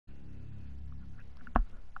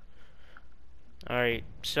Alright,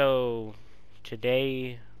 so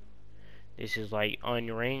today this is like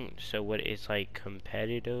unranked, so what it's like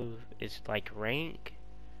competitive, it's like rank,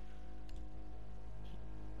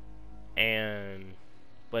 and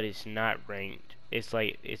but it's not ranked. It's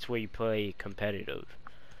like it's where you play competitive,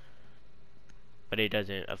 but it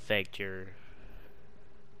doesn't affect your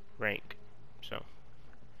rank. So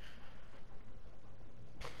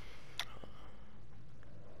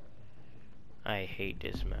I hate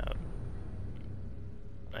this map.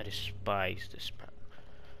 I despise this map.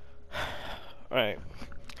 Alright.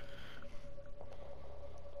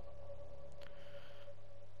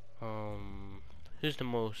 Who's the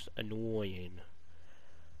most annoying?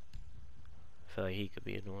 I feel like he could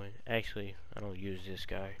be annoying. Actually, I don't use this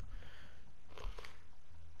guy.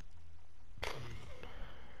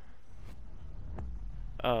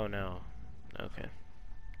 Oh no. Okay.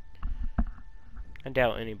 I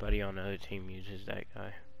doubt anybody on the other team uses that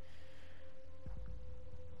guy.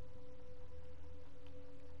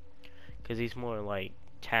 Because he's more like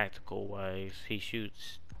tactical wise. He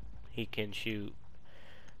can shoot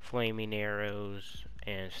flaming arrows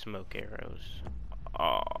and smoke arrows.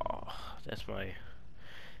 Oh, that's my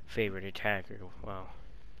favorite attacker. Wow.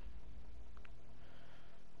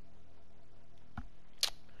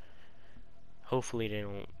 Hopefully they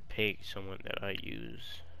don't pick someone that I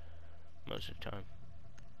use most of the time.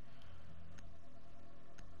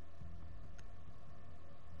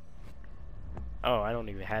 Oh, I don't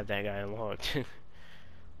even have that guy unlocked.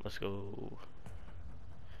 Let's go.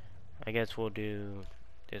 I guess we'll do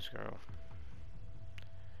this girl.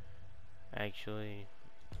 Actually,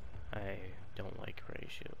 I don't like ray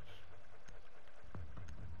shields.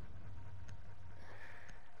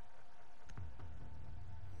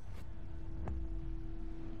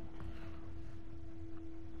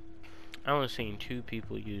 I only seen 2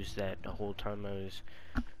 people use that the whole time I was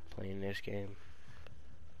playing this game.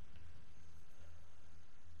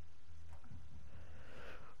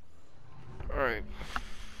 Alright.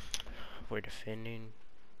 We're defending.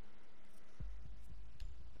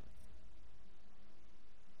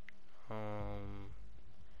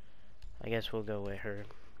 I guess we'll go with her.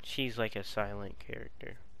 She's like a silent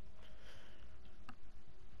character.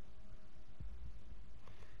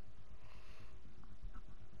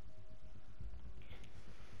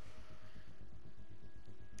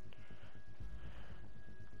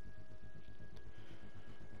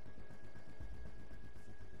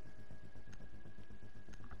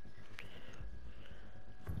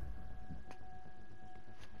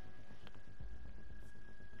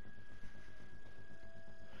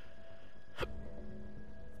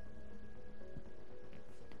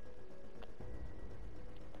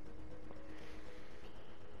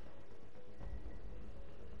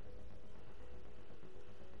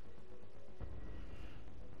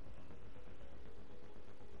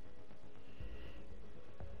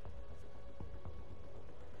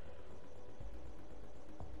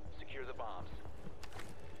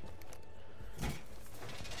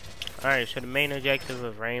 Alright, so the main objective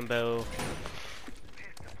of Rainbow,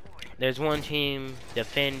 there's one team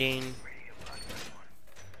defending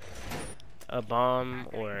a bomb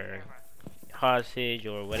or hostage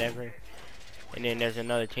or whatever, and then there's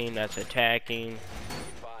another team that's attacking,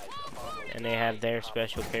 and they have their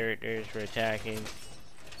special characters for attacking,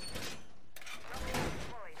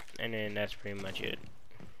 and then that's pretty much it.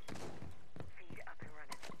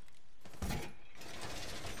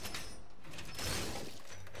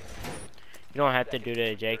 You don't have to do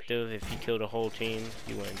the objective. If you kill the whole team,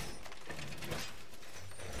 you win.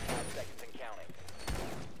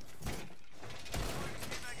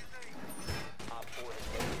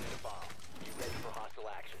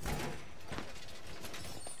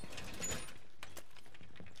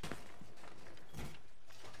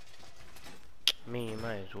 Me,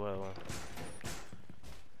 might as well.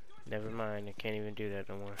 Never mind, I can't even do that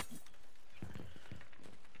no more.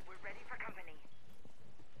 We're ready for company.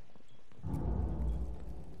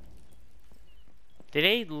 Did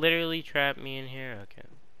they literally trap me in here?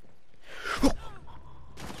 Okay.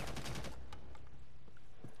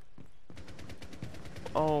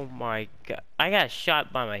 Oh my god. I got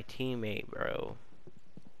shot by my teammate, bro.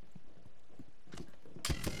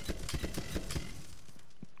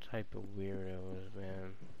 Type of weirdos,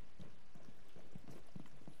 man.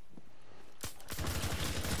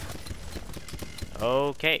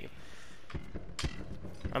 Okay.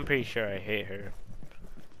 I'm pretty sure I hit her.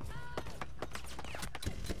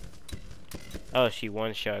 Oh, she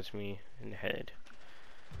one-shots me in the head.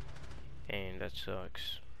 And that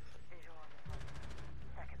sucks. Visual on the front.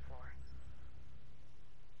 Second floor.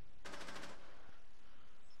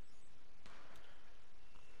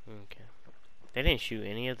 Okay. They didn't shoot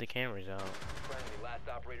any of the cameras out. Friendly, last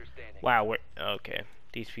operator standing. Wow, we're okay.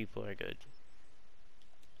 These people are good.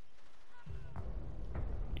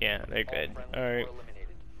 Yeah, they're All good. friendlies Alright. were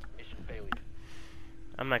eliminated. Mission failure.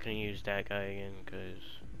 I'm not gonna use that guy again, because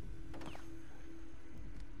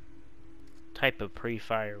type of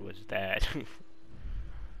pre-fire was that?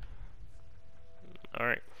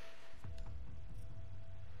 Alright.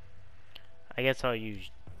 I guess I'll use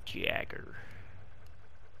Jagger.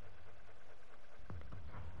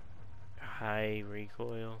 High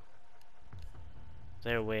recoil. Is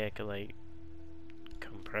there a way I could like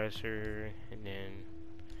compressor and then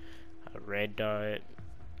a red dot?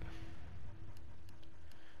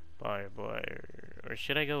 Barbed wire. Or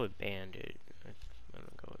should I go with bandit? I'm gonna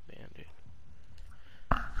go with bandit.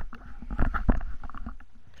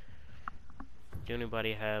 Do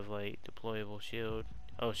anybody have like deployable shield?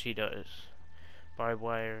 Oh, she does. Barbed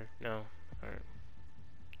wire? No. Alright.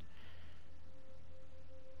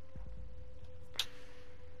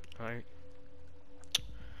 Alright.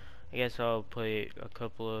 I guess I'll put a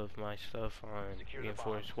couple of my stuff on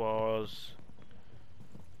reinforced walls.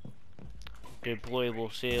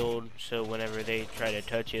 Deployable shield, so whenever they try to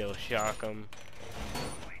touch it, it'll shock them.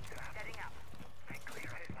 Setting up.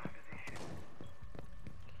 Clear his position.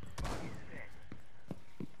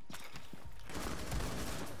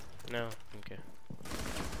 No? Okay.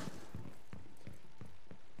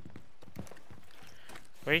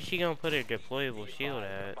 Where's she gonna put her deployable shield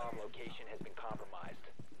at? Bomb location has been compromised.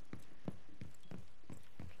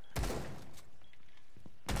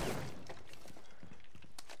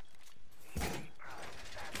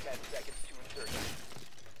 10 seconds to insertion.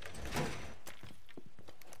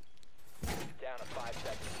 Down to 5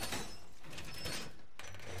 seconds.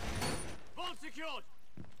 Bomb secured!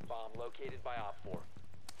 Bomb located by Op 4.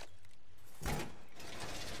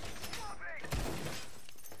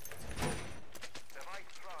 Device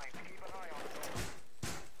primed. Keep an eye on it.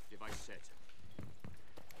 Device set.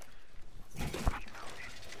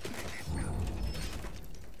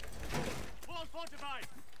 Wall fortified!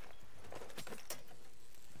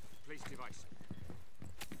 Place device.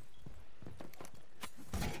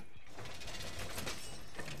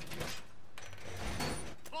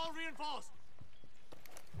 Wall reinforced!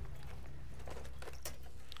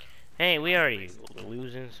 Hey, we already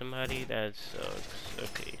losing somebody? That sucks.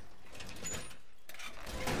 Okay.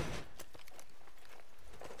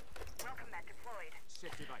 Welcome mat deployed.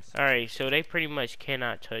 Set device. Alright, so they pretty much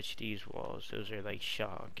cannot touch these walls. Those are like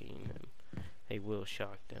shocking them. They will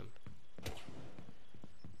shock them.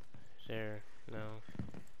 Is there? No.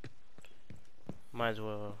 Might as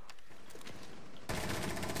well.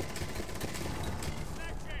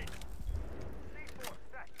 Section! C4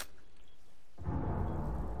 set.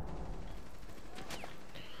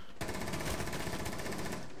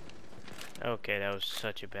 Okay, that was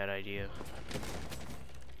such a bad idea.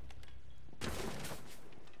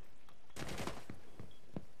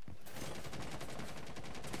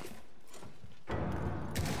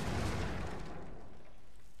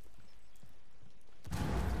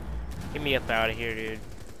 Get me up out of here, dude.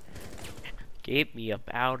 Get me up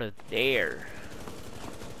out of there.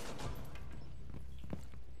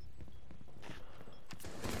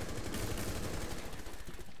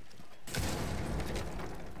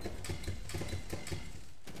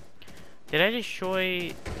 Did I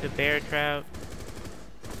destroy the bear trap?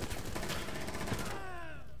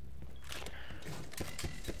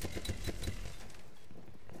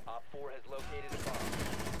 Op 4 has located a bomb.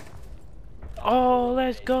 Oh,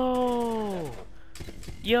 let's go!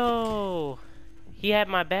 Yo! He had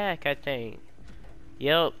my back, I think.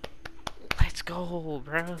 Yup. Let's go,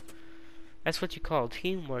 bro. That's what you call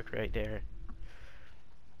teamwork right there.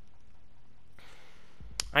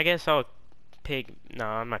 I guess I'll pick... No,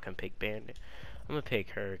 I'm not gonna pick Bandit. I'm gonna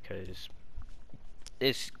pick her, because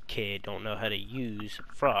this kid don't know how to use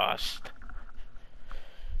Frost.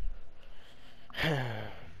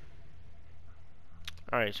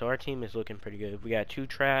 Alright, so our team is looking pretty good. We got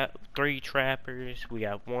three trappers. We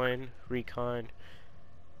got one recon.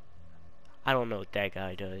 I don't know what that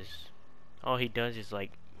guy does. All he does is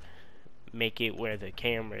like make it where the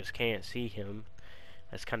cameras can't see him.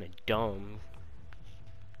 That's kind of dumb.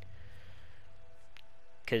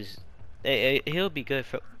 Cause he'll be good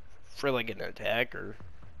for like an attacker.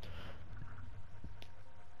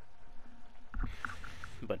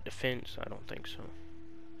 But defense, I don't think so.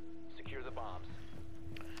 Secure the bombs.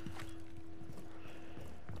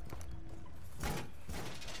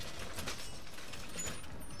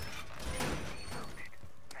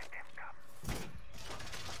 Let them come.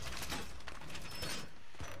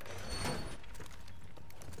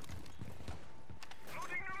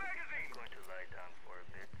 Loading the magazine. Going to lie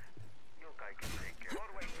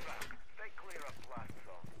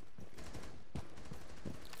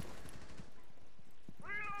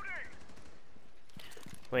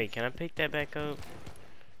Wait, can I pick that back up?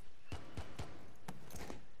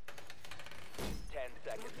 10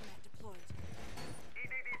 seconds. Deployed.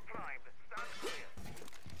 EDD primed. Stand clear.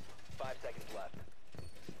 5 seconds left.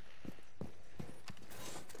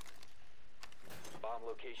 Bomb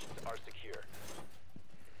locations are secure.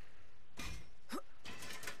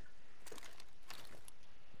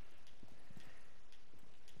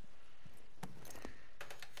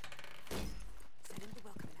 Setting the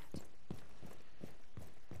welcome mat.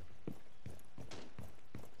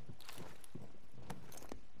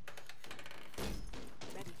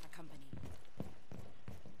 Ready for company.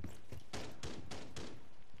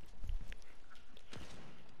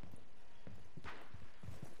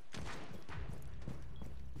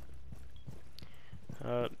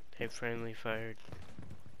 Hey, friendly fired.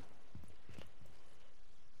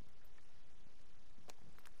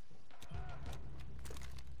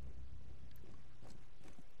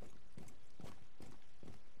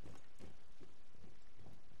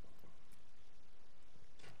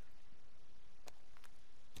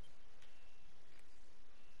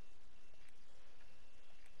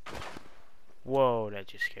 Whoa, that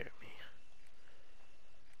just scared me.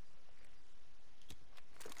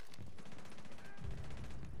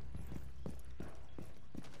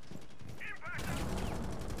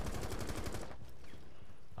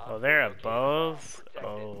 Oh, they're above?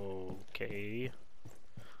 Okay.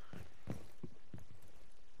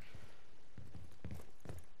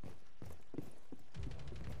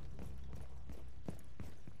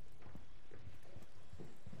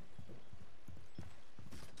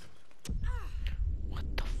 What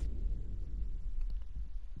the f-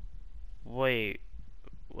 Wait,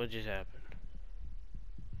 what just happened?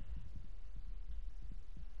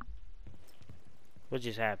 What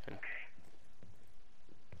just happened?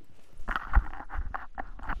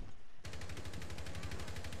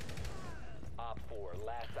 Op 4,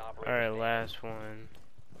 last operator Alright, standing. last one.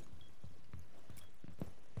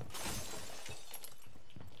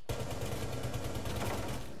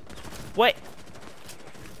 What?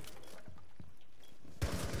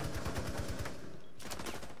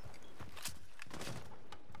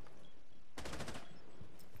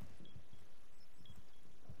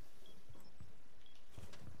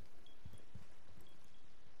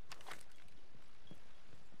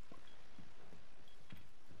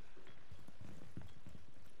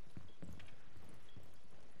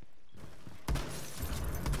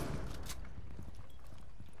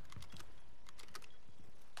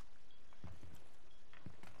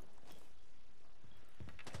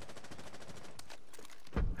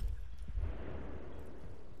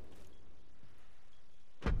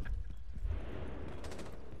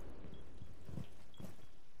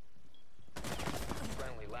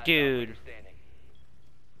 Friendly, last Dude. operator standing.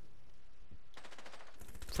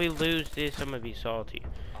 If we lose this, I'm gonna be salty.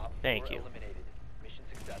 Op 4 Thank you. eliminated. Mission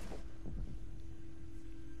successful.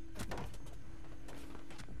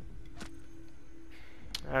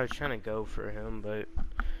 I was trying to go for him, but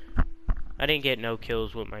I didn't get no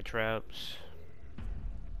kills with my traps.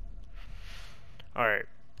 Alright.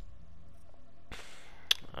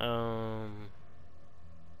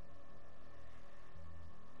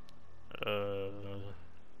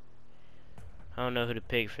 I don't know who to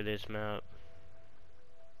pick for this map.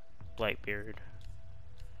 Blackbeard.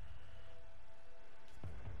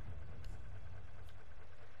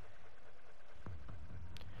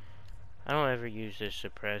 I don't ever use this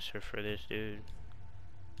suppressor for this dude.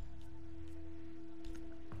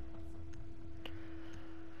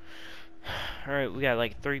 Alright, we got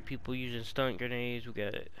like 3 people using stunt grenades. We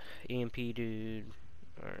got EMP dude.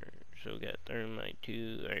 Alright, so we got thermite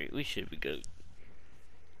 2. Alright, we should be good.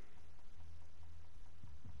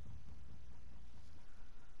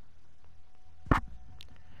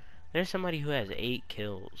 There's somebody who has 8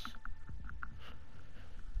 kills.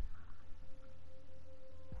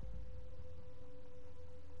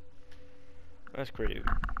 That's crazy.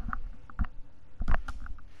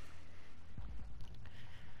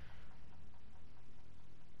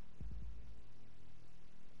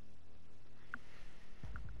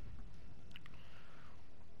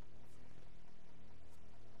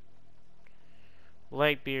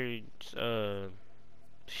 Lightbeard's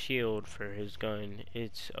shield for his gun,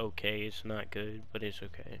 it's okay. It's not good, but it's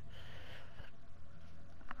okay.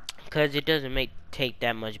 Cause it doesn't take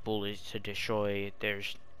that much bullets to destroy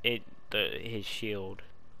his shield.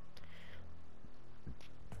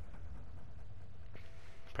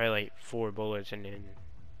 Probably like 4 bullets, and then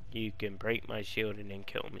you can break my shield and then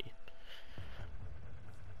kill me.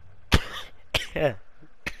 Yeah.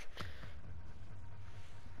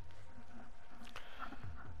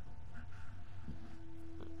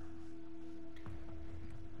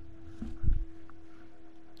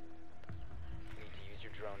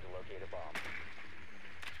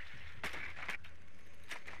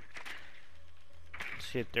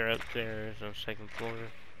 Shit, they're upstairs on second floor.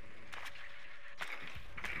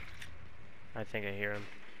 I think I hear them.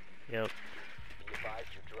 Yep. Be advised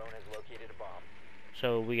your drone has located a bomb.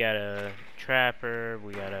 So we got a trapper,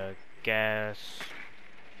 we got a gas.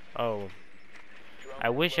 Oh, Drone I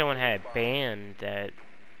has wish someone located had a bomb. banned that.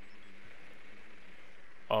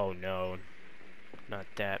 Oh no, not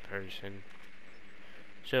that person.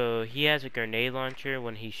 So he has a grenade launcher.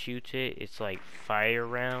 When he shoots it, it's like fire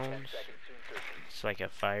 10 rounds. seconds to insertion. It's like a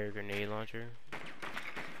fire grenade launcher.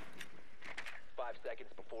 5 seconds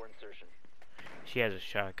before insertion. She has a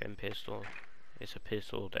shotgun pistol. It's a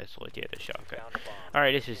pistol that's legit a shotgun. Found a bomb.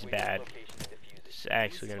 Alright, this is Situate its bad. location and defuse it. It's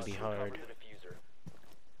actually gonna Must be recover hard. the diffuser.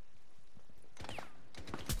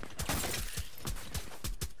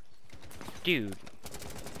 Dude,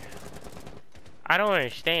 I don't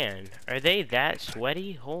understand. Are they that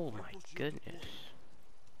sweaty? Oh my goodness.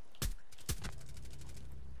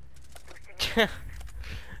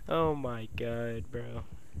 Oh my god, bro.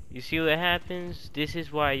 You see what happens? This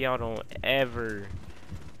is why y'all don't ever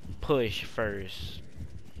push first.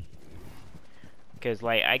 Because,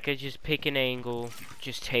 like, I could just pick an angle,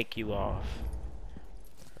 just take you off.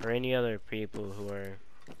 Or any other people who are...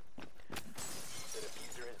 The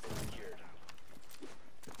diffuser has been secured.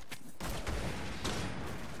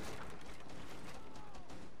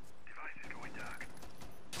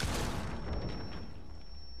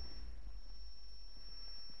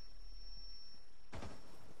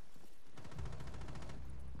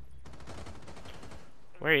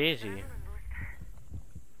 Where is he?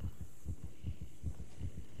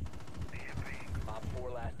 Op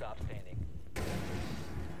 4 last stop standing.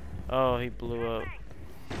 Oh, he blew up.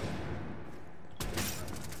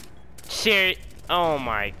 Oh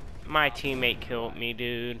my teammate killed me,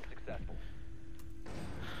 dude. Successful.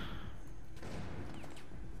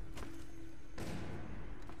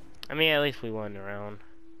 I mean, at least we won the round.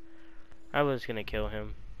 I was gonna kill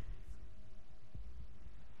him.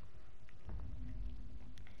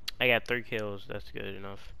 I got 3 kills, that's good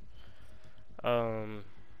enough.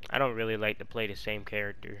 I don't really like to play the same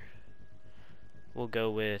character. We'll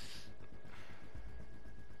go with...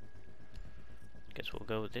 Guess we'll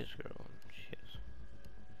go with this girl. She is.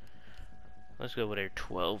 Let's go with her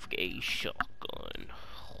 12 gauge shotgun.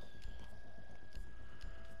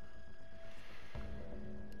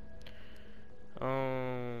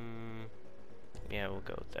 Yeah, we'll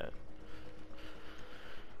go with that.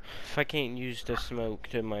 If I can't use the smoke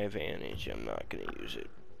to my advantage, I'm not gonna use it.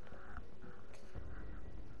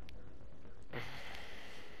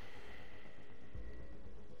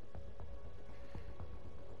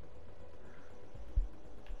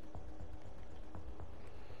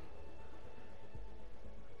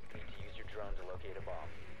 Need to use your drone to locate a bomb.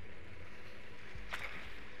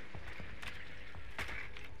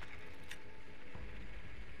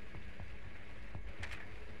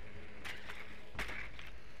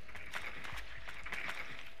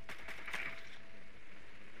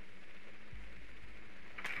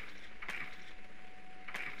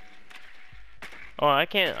 Oh, I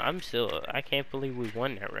can't believe we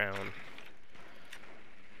won that round.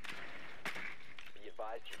 Be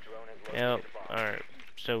advised your drone has located Yep, a bomb. alright.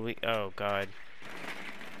 So oh god.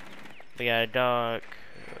 We got a dog.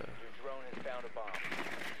 Your drone has found a bomb.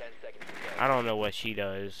 10 seconds to go. I don't know what she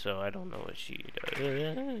does, so I don't know what she does. 5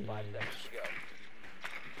 seconds to go.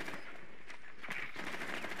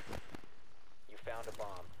 You found a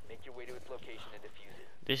bomb. Make your way to its location and defuse it.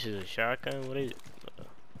 This is a shotgun? What is it?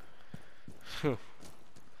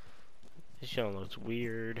 This shot looks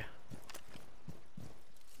weird.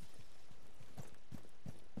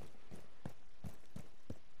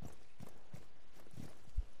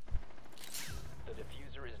 The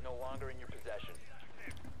diffuser is no longer in your possession.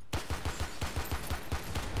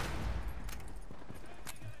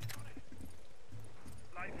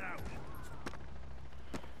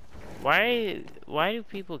 Why do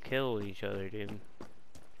people kill each other, dude?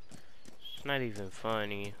 It's not even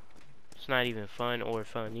funny. It's not even fun or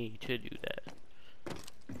funny to do that.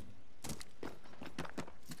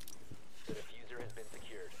 The diffuser has been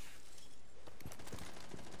secured.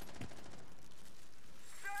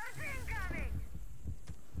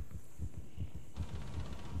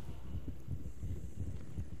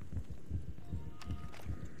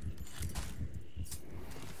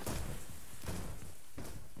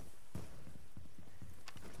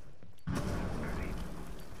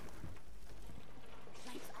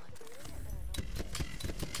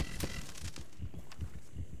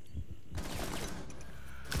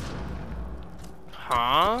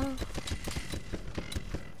 Huh?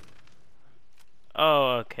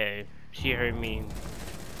 Oh, okay. She heard me.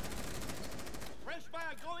 Fresh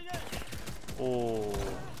fire going in. Oh.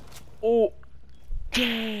 Oh.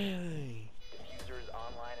 Dang. Diffuser is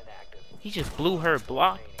online and active. He just blew her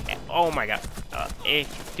block. Oh my god.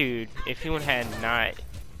 Dude, if he had not Friendly,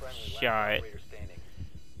 last shot, operator standing.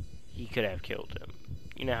 he could have killed him.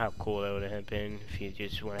 You know how cool that would have been if he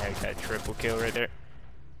just went ahead and got a triple kill right there.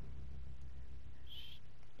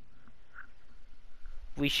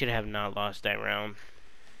 We should have not lost that round.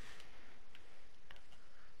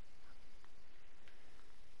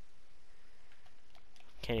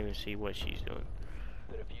 Can't even see what she's doing.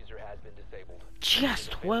 The diffuser has been disabled.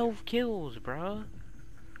 Just 12 kills, bruh.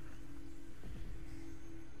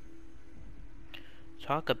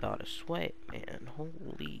 Talk about a sweat, man.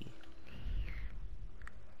 Holy.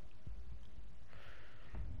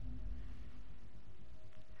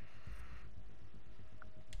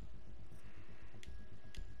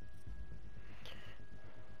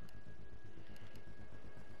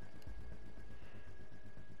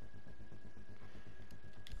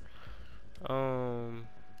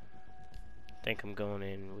 I think I'm going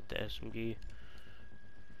in with the SMG.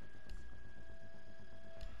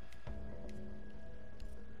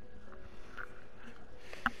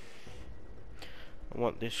 I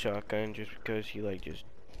want this shotgun just because he like just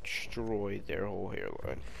destroyed their whole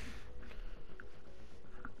hairline.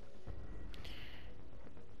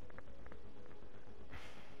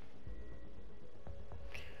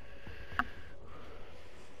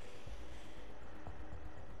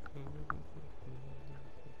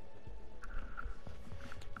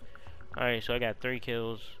 Alright, so I got 3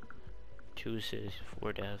 kills, 2 assists,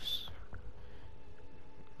 4 deaths.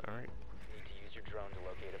 Alright. Need to use your drone to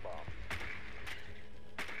locate a bomb.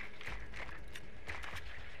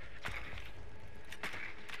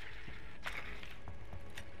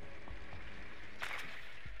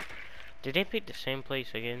 Did they pick the same place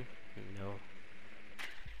again? No.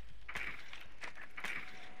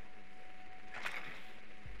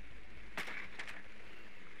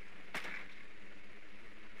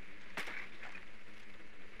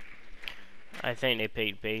 I think they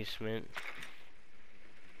picked basement.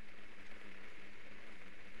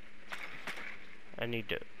 I need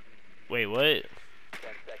to... Wait, what? 10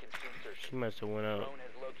 seconds to insertion. She must have went up. Drone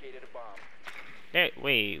has located a bomb.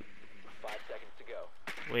 Wait, 5 seconds to go.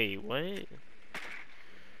 wait, what? I'm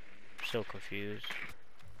so confused.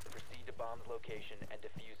 Proceed to bomb's location and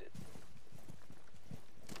defuse it.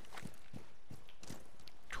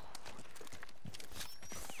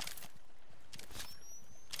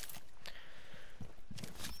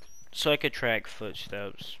 So I could track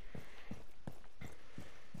footsteps.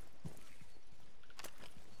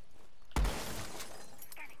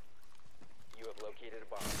 You have located a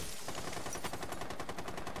bomb.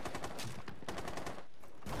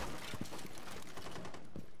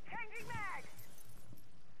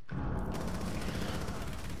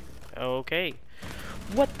 Okay.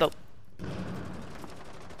 What the?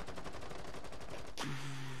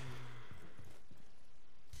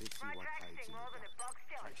 Let's see what hides in the dark.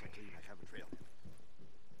 Tracks are clean, I have a trail.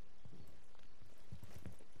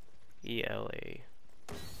 ELA.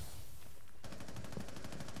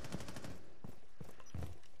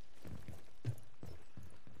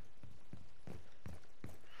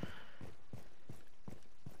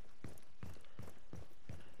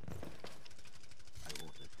 I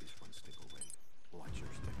won't let this one slip away. Watch your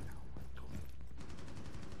step now, Tony.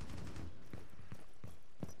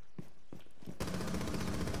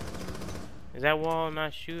 Is that wall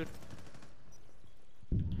not shoot?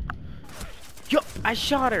 Yo, I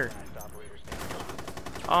shot her. Last operator standing.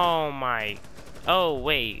 Oh my. Oh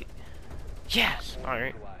wait. Yes. All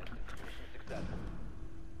right. Neutralized. Mission successful.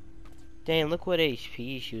 Damn, look what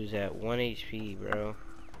HP she was at. 1 HP, bro.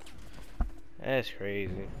 That's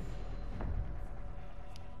crazy.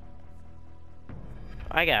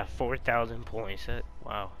 I got 4,000 points.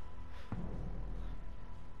 Wow.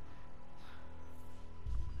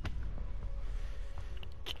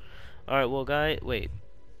 Alright, well, guys, wait.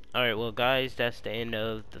 Alright, well, guys, that's the end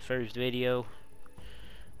of the first video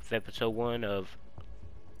of episode 1 of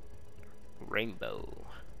Rainbow.